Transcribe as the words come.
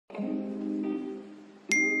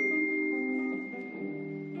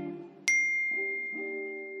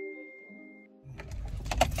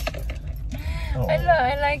Oh.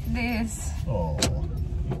 I like this. Oh,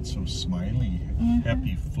 it's so smiley,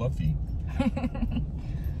 happy, fluffy.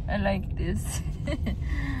 I like this.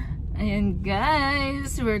 And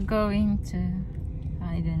guys, we're going to,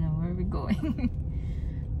 I don't know where we're going.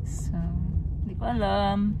 So, hindi ko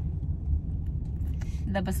alam.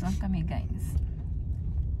 Labas lang kami guys.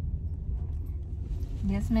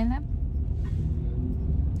 Yes, my love?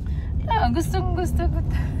 Ah, gustong gusto ko.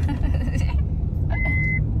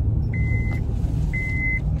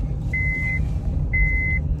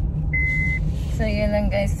 So, yun lang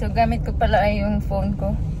guys. So, gamit ko pala ay yung phone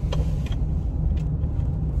ko.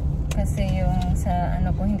 Kasi yung sa ano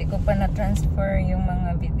ko, hindi ko pa na-transfer yung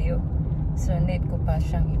mga video. So, need ko pa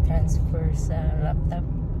siyang i-transfer sa laptop.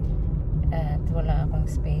 At wala akong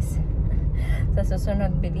space. Sa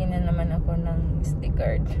susunod, bilhin na naman ako ng SD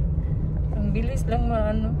card. Ang bilis lang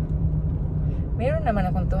maano. Meron naman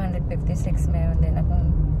akong 256. Meron din akong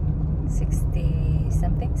 60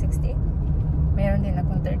 something, 68. Meron din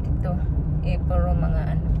akong 32. Puro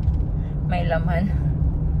mga ano, may laman.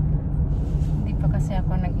 Hindi pa kasi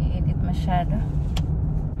ako nag-i-edit masyado.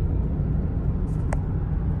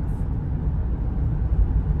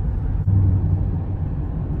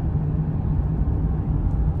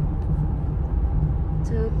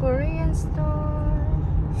 To Korean store.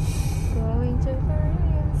 Going to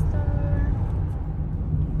Korean store.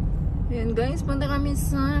 Ayan guys, punta kami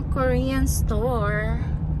sa Korean store.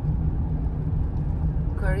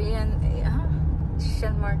 Korean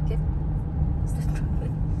Asian market.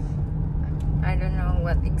 I don't know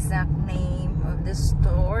what exact name of the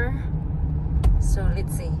store. So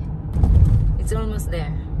let's see. It's almost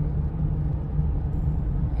there.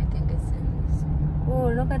 I think it's in this. Oh,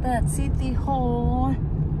 look at that City Hall.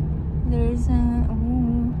 There's a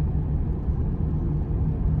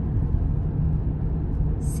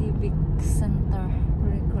Civic Center,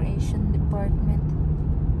 Recreation Department.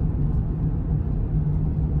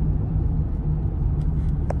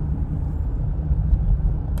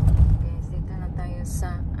 Guys, dito na tayo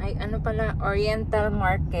sa ano pala, Oriental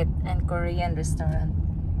Market and Korean Restaurant.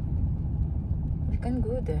 We can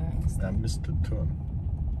go there instead. I missed a ton.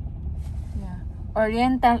 Yeah.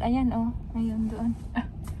 Oriental, ayan oh, ayun doon.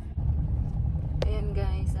 Ayan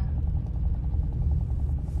guys.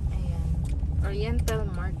 Ayan. Oriental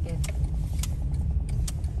Market.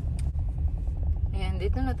 Ayan,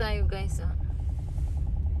 dito na tayo guys. Ayan.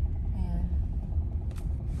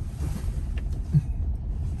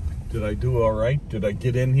 Did I do all right? Did I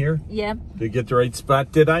get in here? Yep. Did I get the right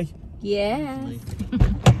spot, did I? Yes.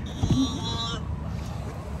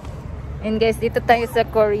 And guys, dito tayo sa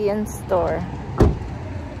Korean store.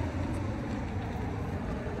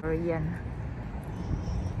 Korean.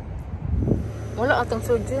 Wala atong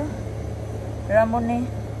soju. Ramon eh.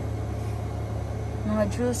 Mga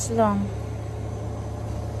juice lang.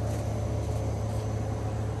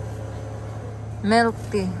 Milk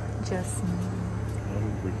tea. Jasmine.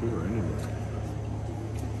 Over here anyway.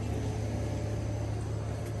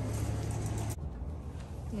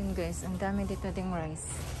 Yun guys, ang dami dito ding rice.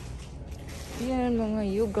 Yan, mga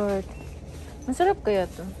yogurt. Masarap kaya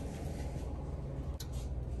to.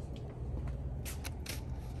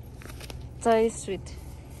 Thai sweet.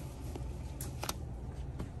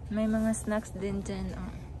 May mga snacks din dyan.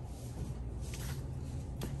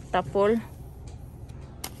 Tapol.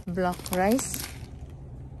 Black rice.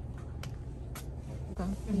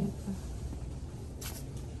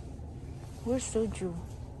 Where's soju?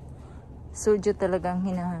 Soju talagang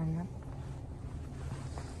hinahanap.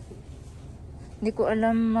 Hindi ko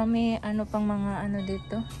alam, mami, ano pang mga ano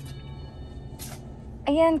dito.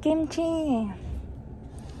 Ayan, kimchi.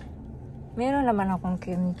 Meron naman akong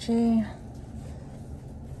kimchi.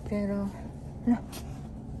 Pero,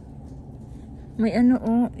 may ano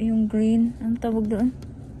yung green. Anong tawag doon?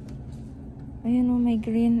 Ayan may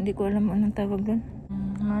green. Hindi ko alam anong tawag doon.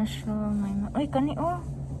 Mushroom. Ay, kani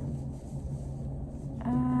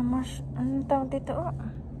anong tawag dito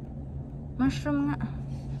mushroom nga.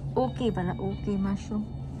 Okay pala. Okay mushroom.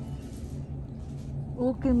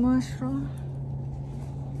 Okay mushroom.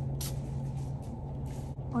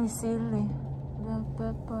 Oy, sili. Black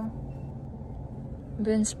pepper.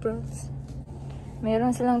 Bean sprouts.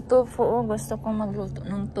 Meron silang tofu. Gusto kong magluto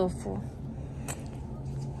ng tofu.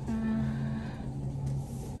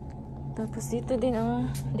 Tapos dito din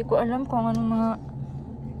hindi ko alam kung anong mga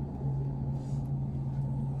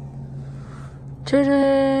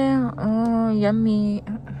Tadam! Oh, yummy.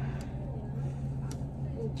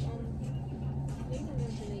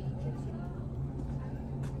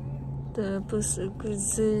 Tapos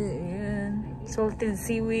yan. Salted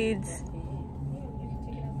seaweeds.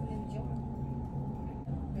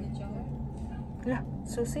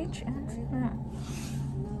 Sausage?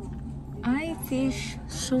 Ay, fish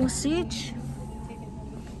sausage.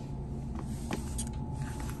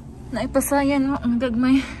 Naipasayan mo ang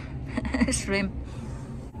gagmay. Shrimp.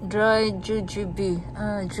 Dry jujube.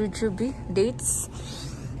 Jujube dates.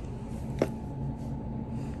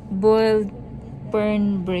 Boiled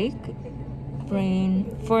fern break.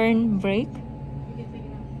 Fern break.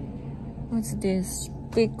 What's this?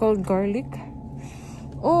 Pickled garlic.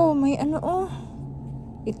 Oh, may ano oh.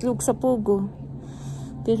 Itlog sa pugo.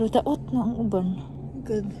 Pero taot na ang uban.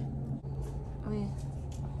 Good. Uy.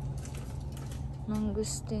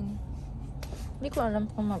 Mangustin. Hindi ko alam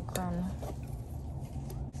kung magkano.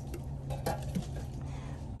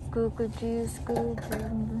 Cocoa juice.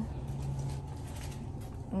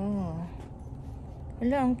 Oh.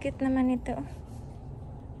 Wala, ang cute naman ito.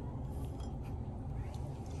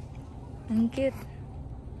 Ang cute.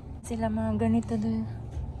 Sila mga ganito doon.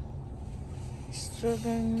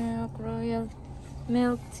 Strawberry milk, royal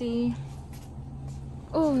milk tea.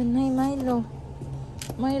 Oh, may Milo.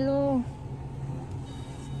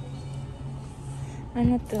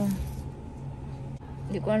 Ano to?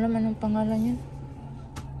 Hindi ko alam anong pangalan yun.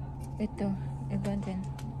 Ito, iba din.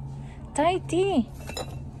 Thai tea.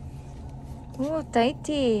 Oh, Thai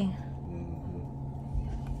tea.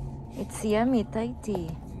 It's yummy, Thai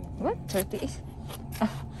tea. What? 30 is?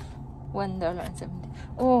 $1.70.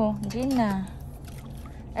 Oh, Gina.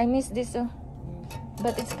 I miss this oh.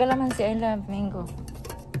 But it's calamansi. I love mango.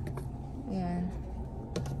 Yan.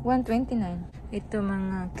 $1.29. Ito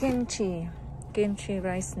mga kimchi. Kimchi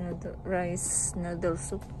rice noodle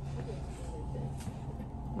soup.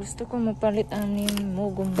 Gusto ko mapalit aning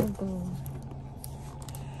mugo.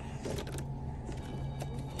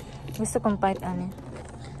 Gusto kong palit anin.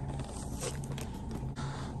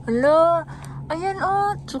 Hello. Ayan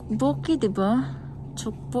oh, tteokbokki, diba?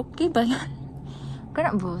 Tteokbokki ba yan?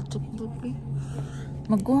 Kana ba? Tteokbokki.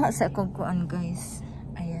 Magkuha sa akong kuan, guys.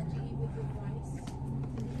 Ayan.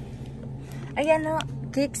 Ayan oh,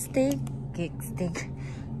 cake steak.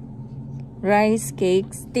 Rice cake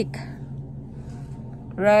stick.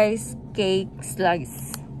 Rice cake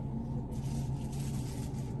slice.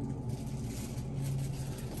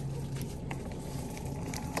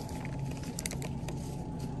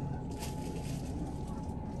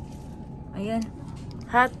 Ayan.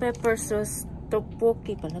 Hot pepper sauce.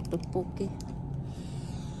 Tteokbokki pala. Tteokbokki.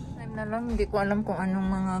 Time na lang. Hindi ko alam kung anong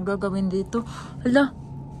mga gagawin dito. Hala.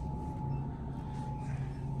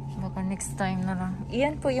 Baka next time na lang.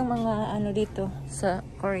 Iyan po yung mga ano dito sa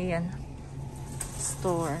Korean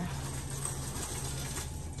store.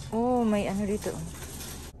 Oh, may ano dito.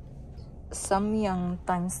 Samyang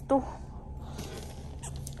times 2.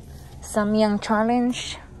 Samyang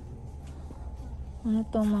challenge. Ano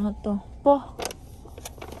to mga to? Po.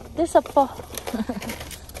 There's a po.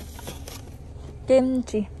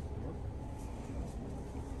 Kimchi.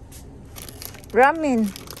 Ramen.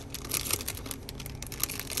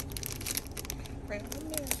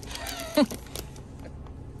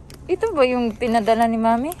 Ito ba yung pinadala ni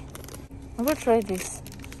Mami? I will try this.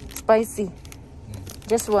 Spicy.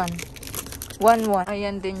 Just one. One.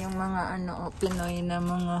 Ayan din yung mga ano, Pinoy na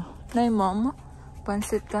mga nay mama.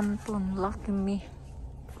 Pancit Canton. Lucky me.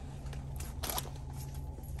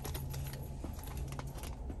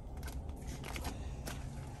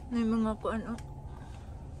 May mga ano,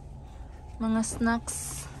 mga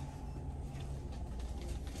snacks.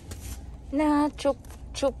 Na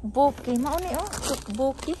tteokbokki. Mauni oh,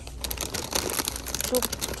 tteokbokki.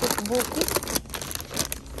 Tteokbokki.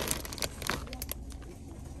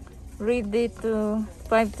 Ready to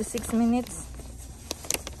 5 to 6 minutes.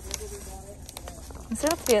 Ang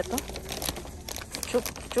sarap kaya to.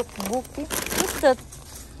 Tteokbokki. What's that?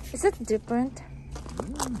 Is it different? I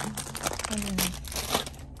don't know.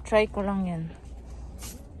 Try ko lang yan.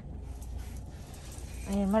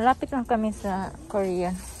 Ayan, malapit lang kami sa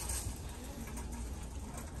Korean.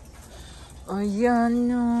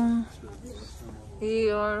 Ayan no.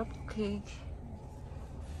 Here, cake.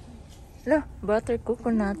 Hala, butter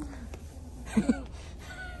coconut.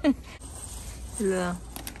 Hala.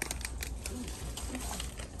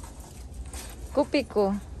 Kopi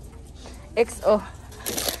ko. XO.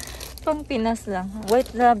 Pang Pinas lang.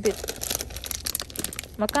 White rabbit.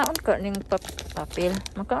 Makaon ka ning papel.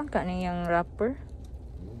 Makaon ka ning yung wrapper.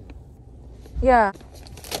 Yeah.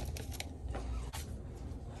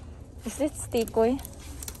 Is it stikoy?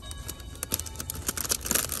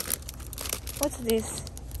 What's this?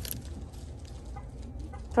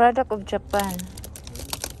 Product of Japan.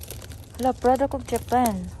 Hello, product of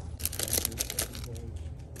Japan.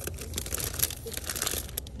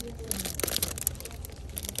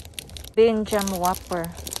 Bean jam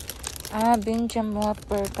whopper. Ah, bean jam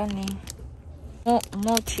whopper kani.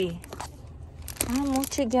 Mochi. Ah,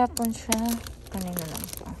 mochi gyapon siya. Kani na lang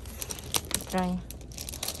po. Try.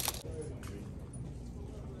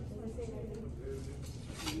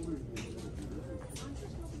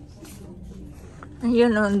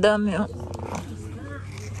 Ayun oh, ang dami oh.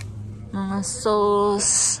 Mga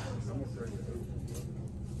sauce.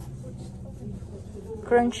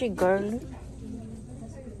 Crunchy garlic.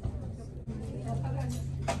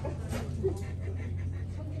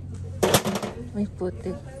 May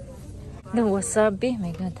putik. The wasabi.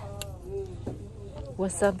 My God.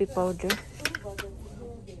 Wasabi powder.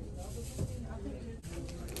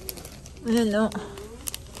 Ayan oh.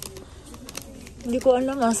 Hindi ko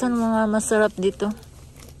alam asan mga masarap dito.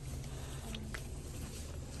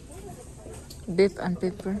 Beef and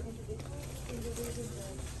pepper.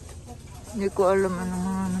 Hindi ko alam ano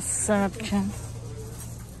mga masarap dyan.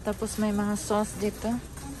 Tapos may mga sauce dito.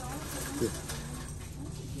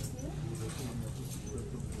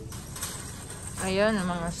 Ayan,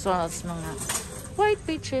 mga sauce, mga white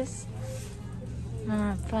peaches.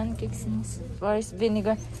 Mga pancakes, rice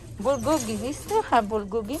vinegar. Bulgogi. We still have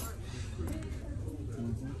bulgogi.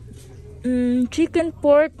 Chicken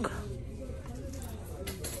pork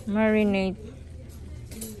marinade.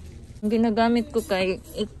 Ginagamit ko kay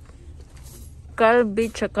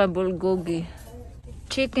kalbi tsaka bulgogi.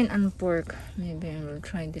 Chicken and pork. Maybe I will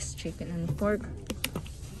try this chicken and pork.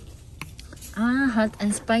 Ah, hot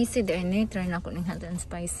and spicy. Di ay try na ako ng hot and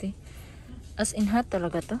spicy. As in hot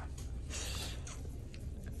talaga to.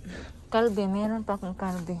 Kalbi. Meron pa akong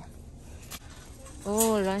kalbi.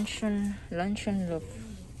 Oh, luncheon loaf.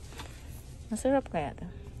 Masarap kaya to?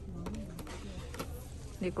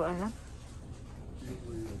 Hindi ko alam.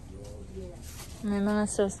 May mga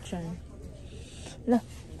sauce dyan.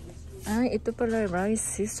 Ay, ito pala rice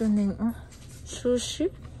seasoning. Oh,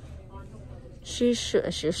 sushi.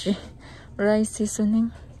 Sushi. Rice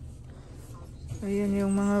seasoning. Ayan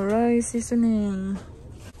yung mga rice seasoning.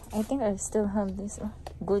 I think I still have this. Oh,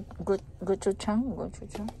 gochujang.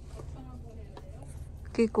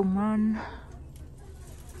 Kikuman.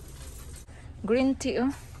 Green tea,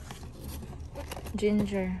 oh.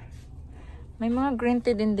 Ginger. May mga green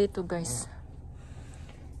tea din dito, guys.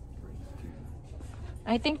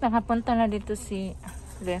 I think nakapunta na dito si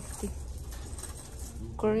Lefty.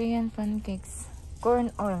 Korean pancakes.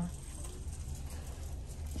 Corn oil.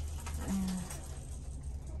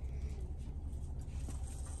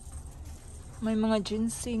 May mga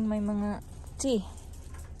ginseng, may mga tea.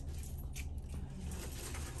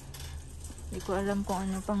 Hindi ko alam kung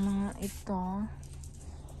ano pang mga ito.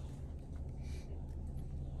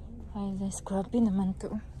 Ay guys, grabe naman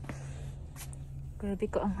to. Grabe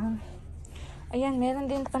ka anghang. Ayan, meron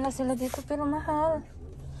din pala sila dito pero mahal.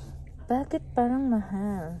 Bakit parang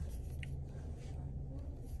mahal?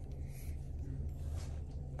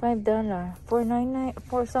 $5. $4.99.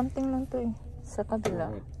 $4 something lang to eh. Sa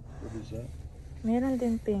kabila. What is that? Meron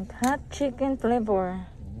din pink. Hot chicken flavor.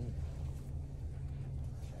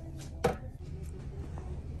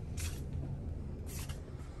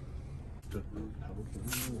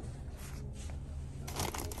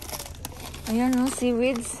 Ayan o,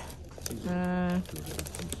 seaweeds.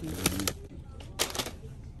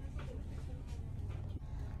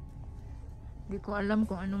 Hindi ko alam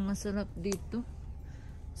kung anong masarap dito.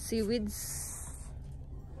 Seaweeds.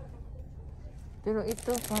 Pero ito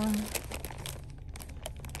pang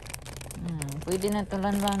pwede na ito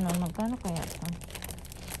lanlanon. Magkano kaya ito?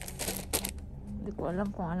 Hindi ko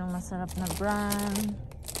alam kung anong masarap na brand.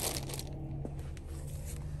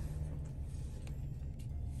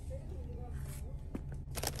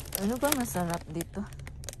 Ano ba masarap dito?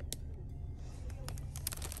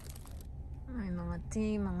 May mga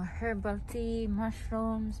tea, mga herbal tea,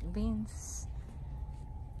 mushrooms, beans.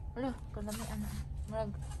 Wala, kalami ano.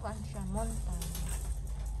 Maragkuan siya, montan.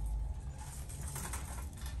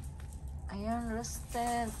 Ayan,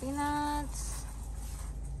 roasted peanuts.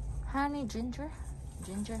 Honey, ginger.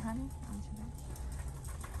 Ginger honey.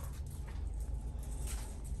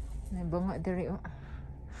 Naibanga diri o.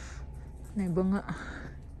 Naibanga.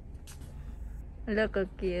 Wala ka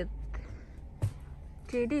cute.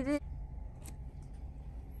 Chidi.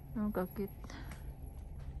 Ang kakit.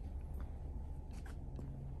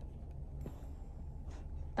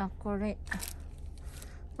 Takore.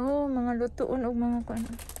 Oh, mga lutuon o mga kuan.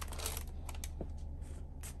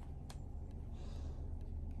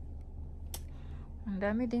 Ang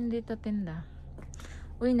dami din dito tinda.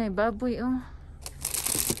 Uy, nay baboy oh.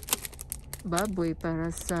 Baboy para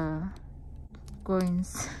sa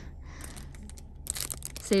coins.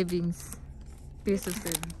 Savings. Piso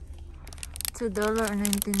savings.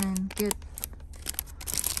 $2.99. Cute.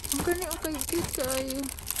 Ang gani o kay cute kayo.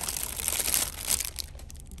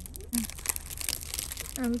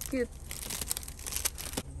 Ang cute.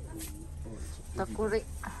 Takuri.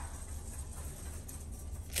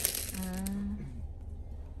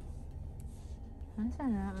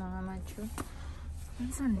 Saan na mga macho?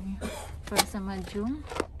 Saan na? Para sa majong?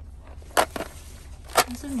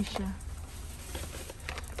 Saan na siya?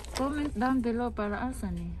 Comment down below para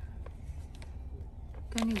asan eh.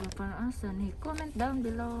 Kani ba para asan eh? Comment down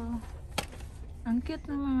below. Ang cute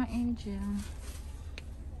ng mga angel.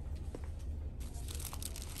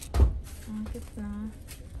 Ang cute na.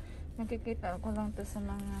 Nakikita ko lang to sa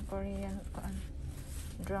mga Korean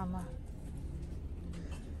drama.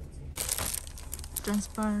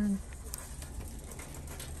 Transparent.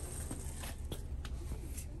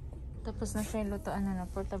 Tapos na siya lutoan na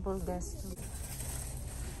portable gas.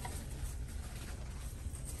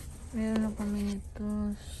 Meron na kami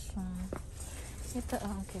nito sa ito,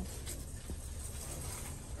 okay.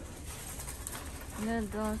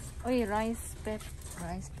 Noodles. Oy, rice pet.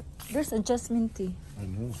 There's a jasmine tea. I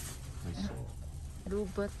know. I saw.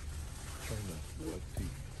 Robot. China. What tea?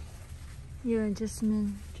 Yeah,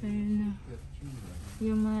 jasmine. China.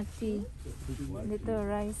 Yung mga tea. Dito,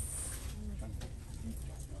 rice.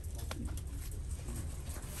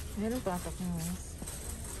 Meron pa atak ng rice.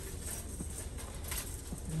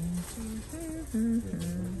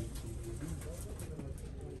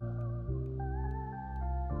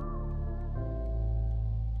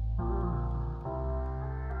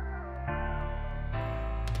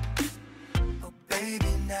 Oh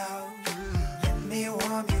baby, now let me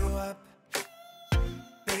warm you up.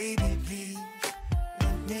 Baby, please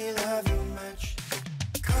let me love you much.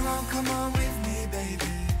 Come on with me,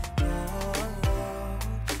 baby. Oh,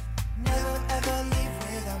 never ever leave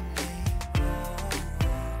without me.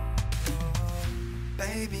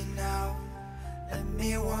 Baby, now let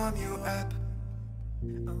me warm you up.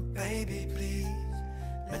 Oh baby, please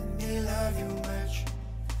let me love you much.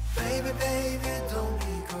 Baby, don't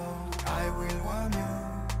be cold. I will warm you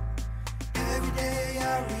every day.